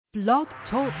Blog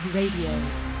Talk Radio.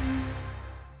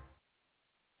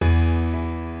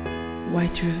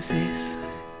 White roses,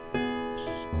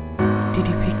 did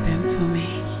you pick them for me?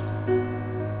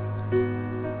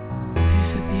 They're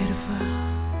so beautiful.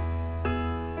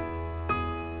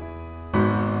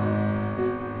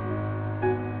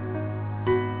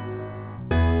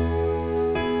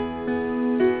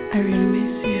 I really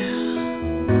miss you.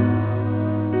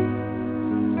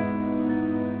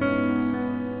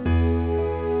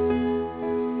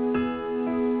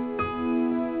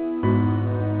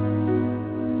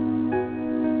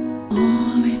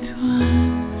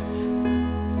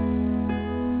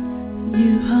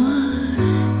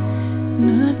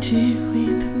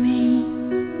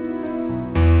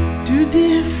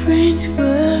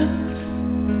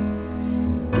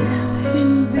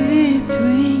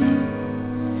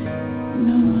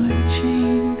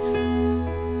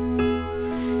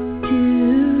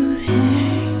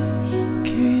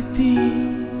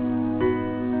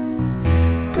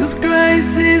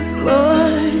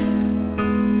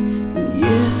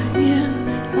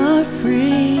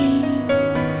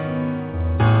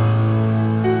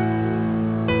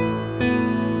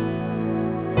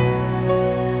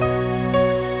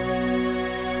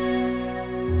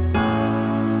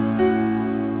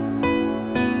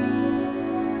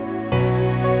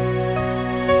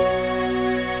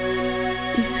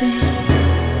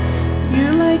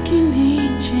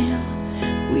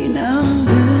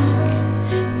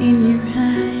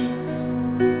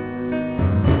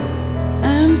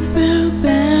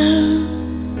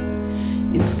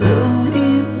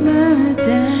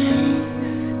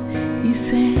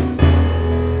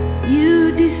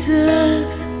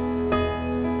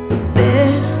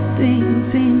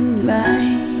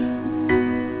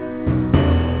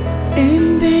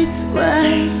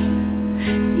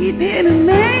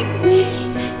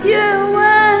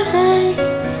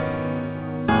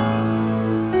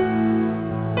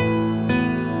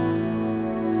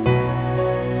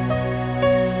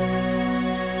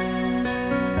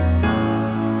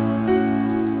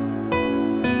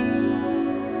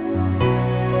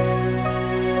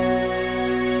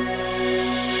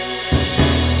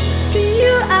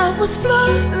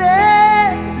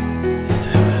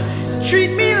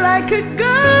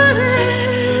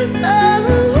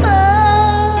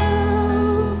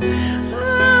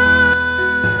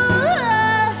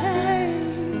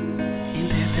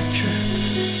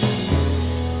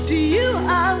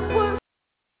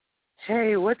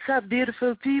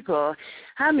 Beautiful people.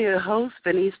 I'm your host,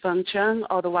 Bernice Fung Chung,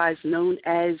 otherwise known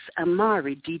as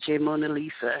Amari, DJ Mona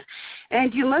Lisa.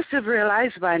 And you must have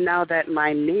realized by now that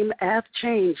my name have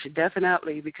changed,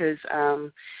 definitely, because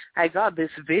I got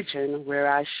this vision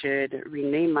where I should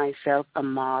rename myself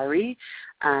Amari,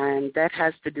 and that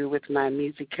has to do with my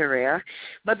music career.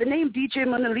 But the name DJ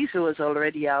Mona Lisa was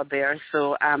already out there,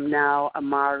 so I'm now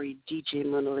Amari DJ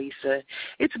Mona Lisa.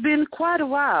 It's been quite a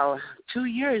while. 2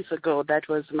 years ago, that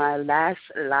was my last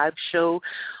live show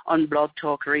on Blog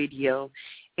Talk Radio.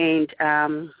 And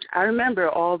I remember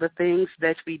all the things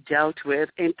that we dealt with.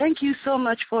 And thank you so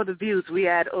much for the views. We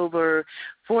had over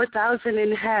 4,000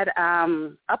 and had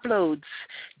downloads,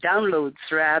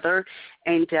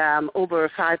 and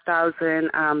over 5,000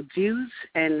 views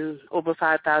and over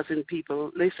 5,000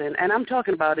 people listen. And I'm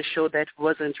talking about a show that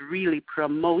wasn't really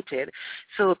promoted.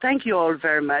 So thank you all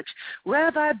very much. Where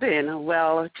have I been?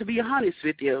 Well, to be honest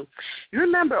with you, you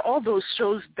remember all those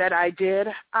shows that I did?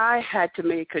 I had to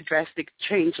make a drastic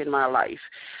change in my life.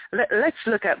 Let's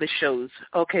look at the shows.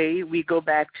 Okay, we go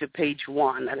back to page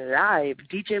 1. Live,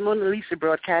 DJ Mona Lisa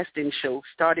broadcasting show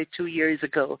started 2 years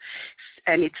ago.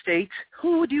 And it states,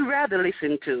 who would you rather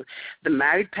listen to? The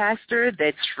married pastor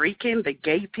that's freaking, the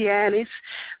gay pianist,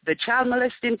 the child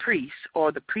molesting priest,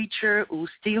 or the preacher who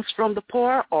steals from the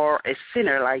poor, or a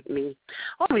sinner like me?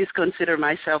 Always consider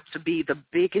myself to be the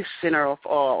biggest sinner of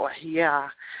all. Yeah.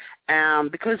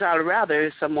 Because I'd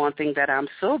rather someone think that I'm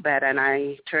so bad and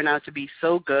I turn out to be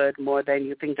so good more than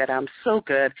you think that I'm so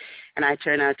good and I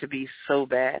turn out to be so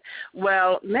bad.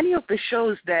 Well, many of the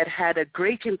shows that had a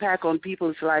great impact on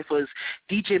people's life was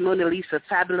DJ Mona Lisa,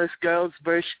 Fabulous Girls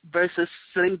versus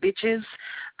Slim Bitches.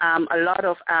 A lot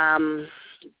of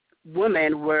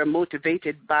women were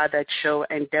motivated by that show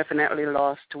and definitely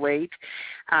lost weight.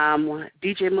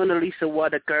 DJ Mona Lisa,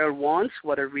 What a Girl Wants,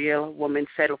 What a Real Woman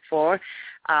Settled For.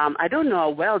 I don't know how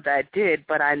well that did,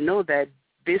 but I know that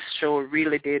this show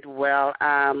really did well.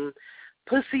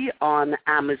 Pussy on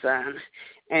Amazon.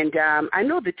 And I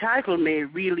know the title may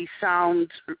really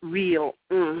sound real,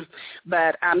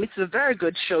 but it's a very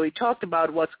good show. It talked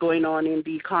about what's going on in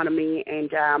the economy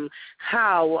and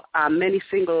how many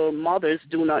single mothers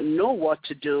do not know what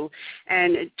to do,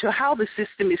 and to how the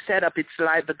system is set up. It's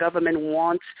like the government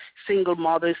wants single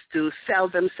mothers to sell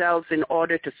themselves in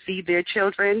order to feed their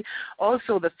children.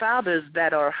 Also, the fathers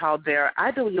that are out there,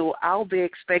 I don't know how they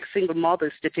expect single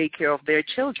mothers to take care of their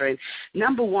children.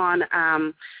 Number one,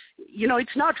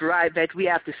 it's not right that we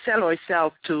have to sell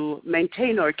ourselves to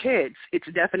maintain our kids. It's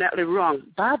definitely wrong.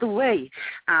 By the way,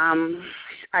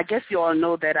 I guess you all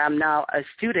know that I'm now a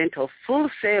student of Full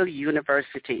Sail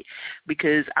University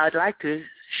because I'd like to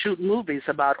shoot movies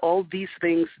about all these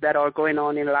things that are going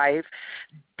on in life.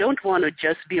 Don't want to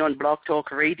just be on Blog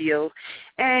Talk Radio.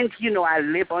 And, I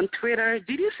live on Twitter.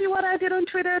 Did you see what I did on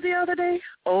Twitter the other day?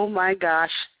 Oh, my gosh.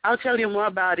 I'll tell you more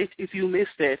about it if you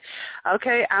missed it.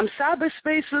 Okay, I'm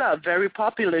Cyberspace Love, very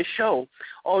popular show.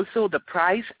 Also, The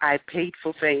Price I Paid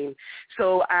for Fame.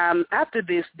 So after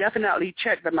this, definitely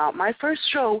check them out. My first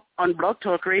show on Blog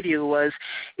Talk Radio was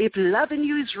If Loving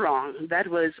You Is Wrong. That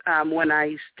was when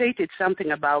I stated something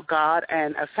about God,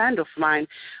 and a friend of mine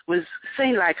was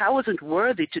saying, I wasn't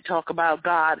worthy to talk about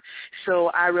God. So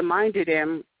I reminded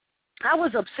him, I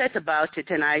was upset about it,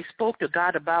 and I spoke to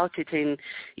God about it, and,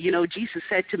 Jesus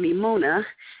said to me, Mona,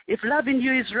 if loving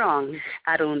you is wrong,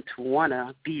 I don't want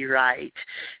to be right.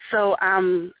 So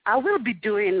I will be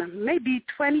doing maybe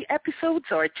 20 episodes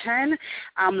or 10.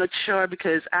 I'm not sure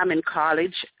because I'm in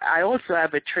college. I also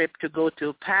have a trip to go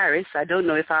to Paris. I don't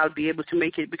know if I'll be able to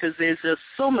make it because there's just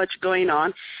so much going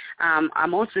on.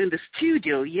 I'm also in the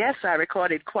studio. Yes, I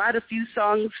recorded quite a few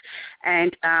songs,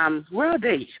 and where are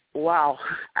they? Wow,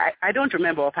 I don't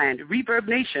remember offhand.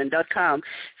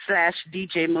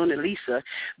 ReverbNation.com/DJ Mona Lisa.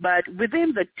 But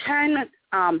within the 10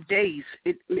 days,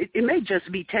 it may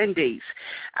just be 10 days,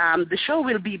 the show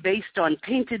will be based on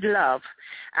Tainted love,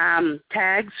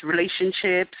 tags,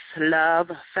 relationships, love,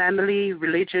 family,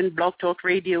 religion, Blog Talk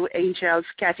Radio, angels,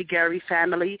 category,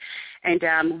 family, and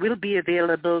will be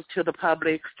available to the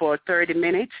public for 30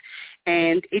 minutes.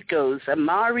 And it goes,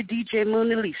 Amari DJ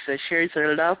Mona Lisa shares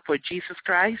her love for Jesus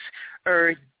Christ,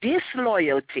 her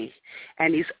disloyalty,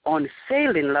 and his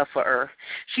unfailing love for her.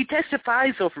 She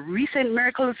testifies of recent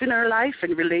miracles in her life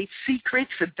and relates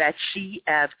secrets that she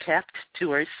has kept to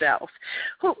herself.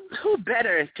 Who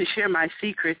better to share my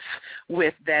secrets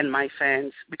with than my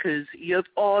fans? Because you've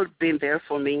all been there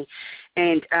for me.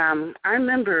 And I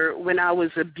remember when I was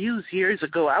abused years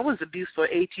ago. I was abused for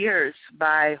 8 years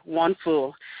by one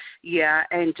fool. Yeah,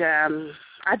 and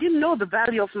I didn't know the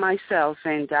value of myself,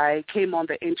 and I came on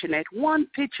the internet. One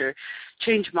picture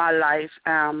changed my life.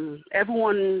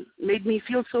 Everyone made me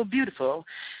feel so beautiful.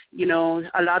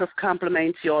 A lot of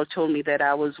compliments. You all told me that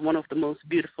I was one of the most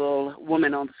beautiful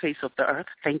women on the face of the earth.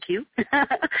 Thank you.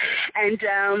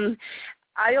 And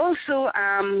I also,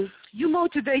 you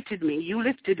motivated me. You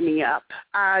lifted me up.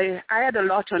 I had a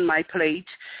lot on my plate.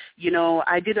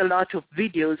 I did a lot of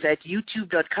videos at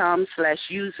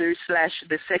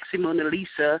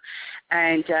youtube.com/user/thesexymonalisa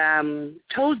and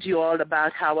told you all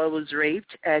about how I was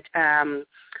raped at,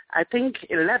 I think,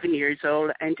 11 years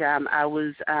old, and I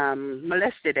was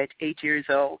molested at 8 years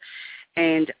old.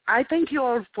 And I thank you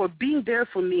all for being there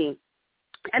for me.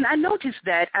 And I noticed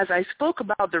that as I spoke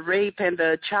about the rape and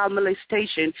the child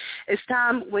molestation, as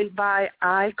time went by,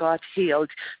 I got healed.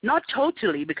 Not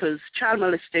totally, because child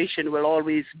molestation will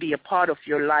always be a part of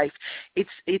your life.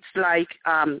 It's like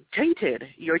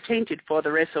tainted. You're tainted for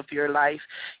the rest of your life,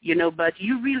 but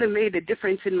you really made a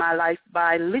difference in my life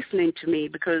by listening to me,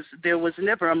 because there was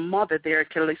never a mother there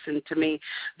to listen to me.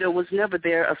 There was never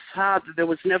a father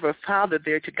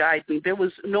there to guide me. There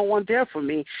was no one there for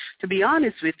me. To be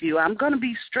honest with you, I'm going to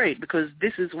be straight, because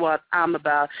this is what I'm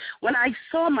about. When I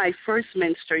saw my first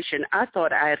menstruation, I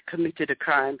thought I had committed a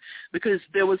crime, because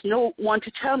there was no one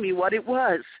to tell me what it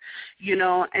was,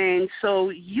 and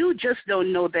so you just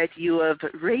don't know that you have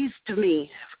raised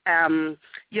me.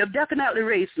 You have definitely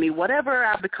raised me. Whatever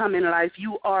I become in life,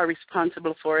 you are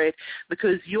responsible for it,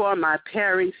 because you are my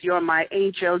parents, you are my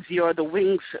angels, you are the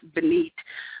wings beneath.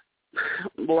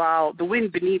 Wow, the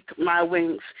wind beneath my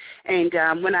wings. And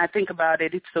when I think about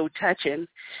it, it's so touching.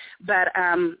 But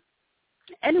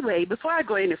Anyway, before I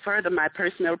go any further, my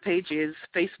personal page is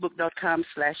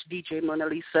facebook.com/DJ Mona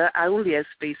Lisa. I only have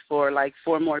space for like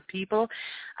 4 more people,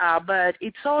 but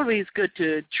it's always good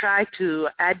to try to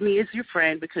add me as your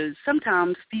friend because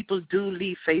sometimes people do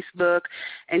leave Facebook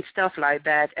and stuff like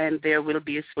that, and there will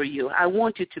be a for you. I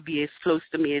want you to be as close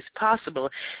to me as possible.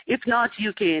 If not,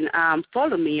 you can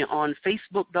follow me on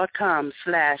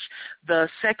facebook.com/the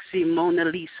sexy Mona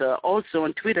Lisa, also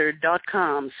on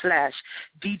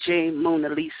twitter.com/DJ Mona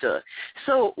Lisa.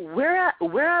 So where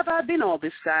have I been all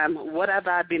this time? What have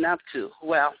I been up to?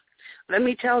 Well, let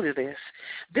me tell you this.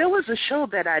 There was a show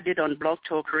that I did on Blog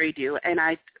Talk Radio, and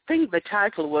I think the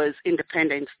title was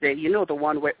Independence Day. You know, the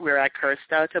one where I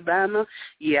cursed out Obama?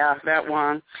 Yeah, that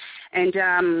one. And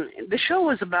the show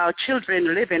was about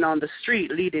children living on the street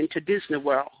leading to Disney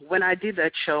World. When I did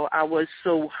that show, I was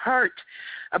so hurt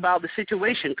about the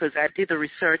situation because I did the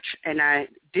research and I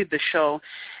did the show.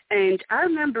 And I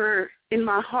remember in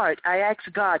my heart, I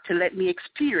asked God to let me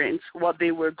experience what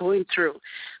they were going through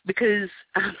because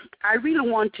I really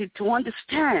wanted to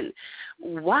understand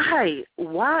why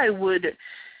would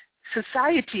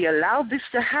society allow this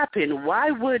to happen?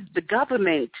 Why would the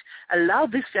government allow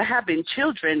this to happen?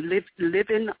 Children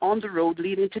living on the road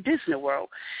leading to Disney World.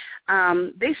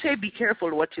 They say be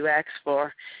careful what you ask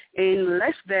for. In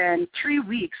less than 3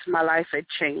 weeks, my life had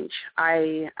changed.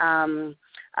 I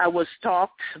was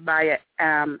stalked by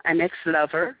an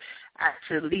ex-lover. I had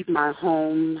to leave my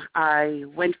home. I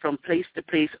went from place to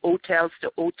place, hotels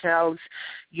to hotels,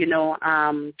 you know,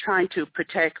 trying to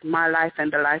protect my life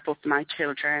and the life of my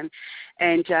children.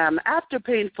 And after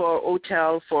paying for a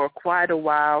hotel for quite a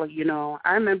while, you know,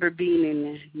 I remember being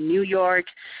in New York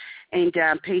and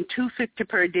paying $250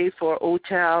 per day for a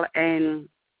hotel and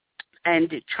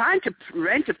trying to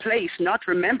rent a place, not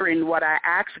remembering what I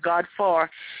asked God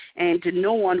for, and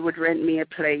no one would rent me a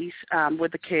place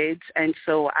with the kids. And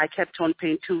so I kept on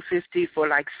paying $250 for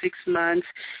like 6 months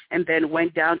and then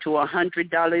went down to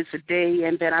 $100 a day,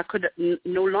 and then I could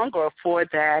no longer afford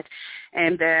that.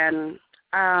 And then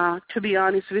to be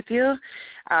honest with you,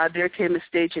 there came a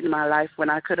stage in my life when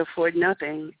I could afford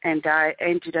nothing, and I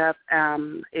ended up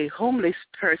a homeless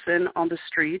person on the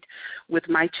street with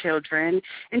my children.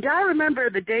 And I remember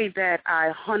the day that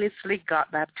I honestly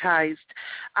got baptized.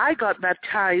 I got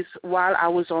baptized while I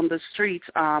was on the streets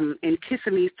in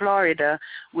Kissimmee, Florida,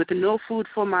 with no food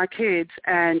for my kids,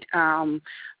 and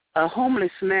a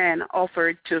homeless man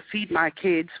offered to feed my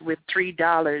kids with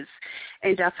 $3.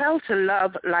 And I felt a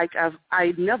love like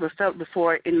I'd never felt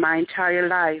before in my entire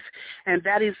life. And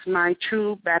that is my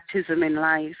true baptism in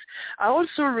life. I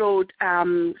also wrote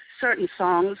certain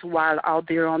songs while out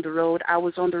there on the road. I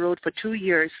was on the road for 2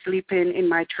 years, sleeping in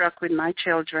my truck with my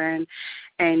children.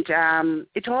 And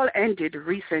it all ended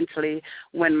recently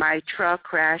when my truck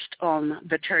crashed on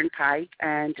the turnpike,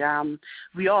 and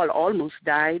we all almost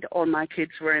died. All my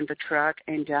kids were in the truck,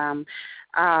 and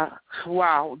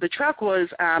wow, the truck was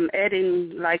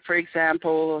heading, like, for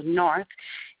example, north,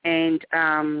 and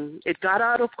it got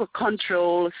out of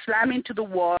control, slammed into the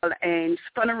wall, and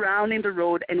spun around in the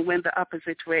road and went the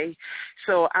opposite way.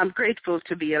 So I'm grateful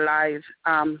to be alive,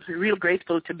 real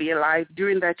grateful to be alive.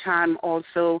 During that time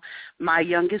also, my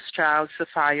youngest child,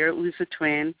 Sapphire, who's a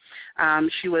twin,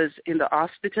 she was in the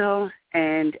hospital,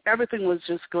 and everything was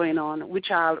just going on,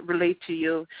 which I'll relate to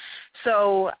you.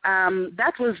 So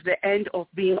that was the end of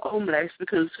being homeless,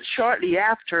 because shortly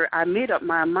after I made up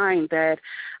my mind that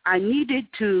I needed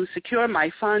to secure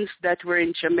my funds that were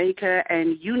in Jamaica,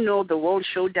 and you know the World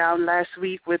Showdown last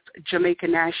week with Jamaica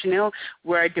National,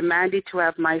 where I demanded to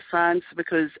have my funds,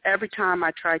 because every time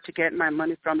I tried to get my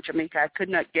money from Jamaica, I could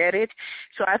not get it.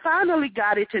 So I finally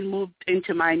got it and moved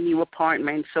into my new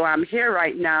apartment. So I'm here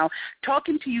right now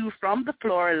talking to you from the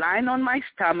floor, lying on my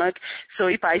stomach. So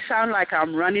if I sound like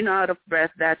I'm running out of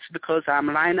breath, that's because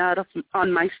I'm lying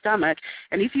on my stomach.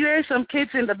 And if you hear some kids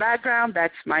in the background,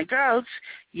 that's my girls.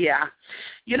 Yeah.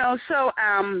 You know, so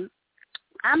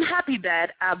I'm happy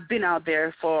that I've been out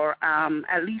there for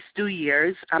at least 2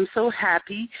 years. I'm so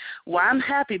happy. Well, I'm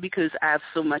happy because I have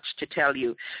so much to tell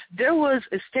you. There was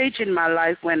a stage in my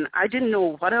life when I didn't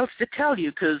know what else to tell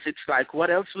you, because it's like, what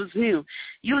else was new?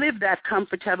 You live that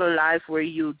comfortable life where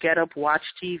you get up, watch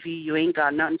TV, you ain't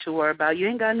got nothing to worry about. You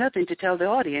ain't got nothing to tell the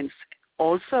audience.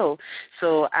 also.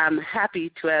 So I'm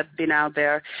happy to have been out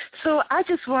there. So I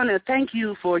just want to thank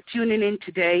you for tuning in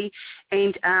today.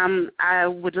 And I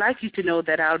would like you to know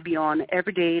that I'll be on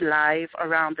Everyday Live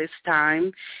around this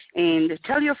time. And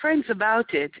tell your friends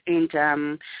about it. And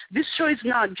this show is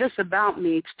not just about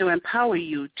me. It's to empower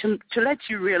you, to let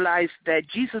you realize that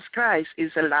Jesus Christ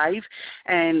is alive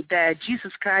and that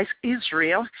Jesus Christ is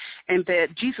real and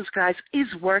that Jesus Christ is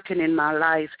working in my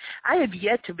life. I have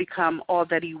yet to become all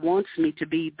that he wants me to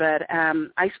be, but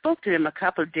I spoke to him a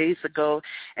couple of days ago,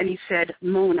 and he said,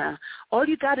 Mona, all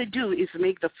you got to do is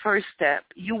make the first step.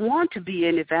 You want to be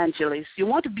an evangelist. You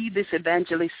want to be this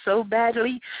evangelist so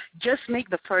badly, just make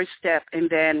the first step, and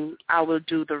then I will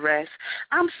do the rest.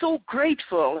 I'm so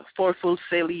grateful for Full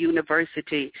Sail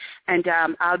University, and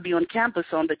I'll be on campus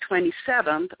on the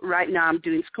 27th. Right now I'm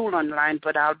doing school online,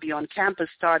 but I'll be on campus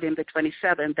starting the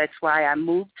 27th. That's why I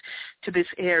moved to this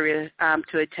area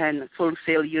to attend Full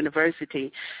Sail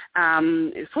University.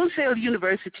 Full Sail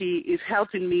University is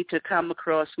helping me to come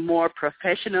across more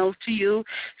professional to you,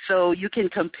 so you can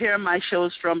compare my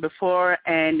shows from before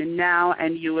and now,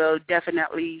 and you will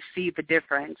definitely see the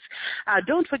difference.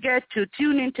 Don't forget to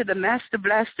tune into the Master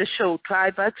Blaster show,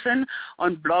 Clive Hudson,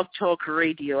 on Blog Talk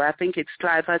Radio. I think it's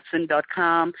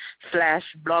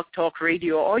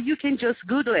clivehudson.com/blogtalkradio, or you can just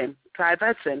Google him. Clive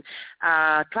Hudson.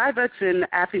 Clive Hudson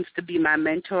happens to be my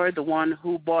mentor, the one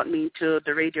who brought me into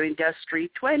the radio industry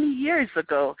 20 years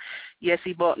ago. Yes,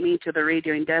 he brought me into the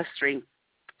radio industry.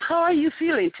 How are you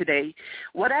feeling today?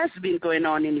 What has been going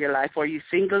on in your life? Are you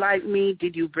single like me?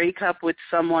 Did you break up with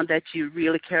someone that you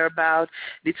really care about?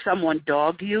 Did someone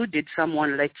dog you? Did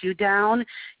someone let you down?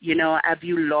 You know, have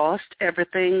you lost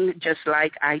everything just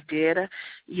like I did?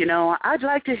 You know, I'd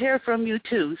like to hear from you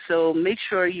too. So make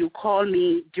sure you call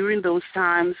me during those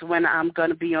times when I'm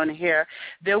going to be on here.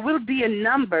 There will be a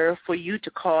number for you to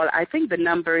call. I think the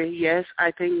number, yes, I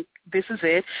think this is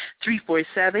it,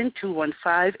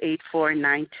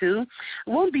 347-215-8492.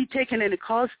 Won't be taking any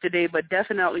calls today, but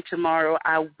definitely tomorrow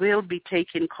I will be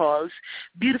taking calls.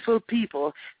 Beautiful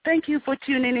people, thank you for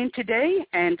tuning in today.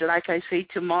 And like I say,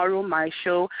 tomorrow my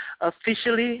show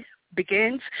officially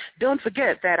begins. Don't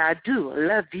forget that I do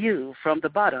love you from the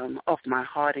bottom of my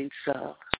heart and soul.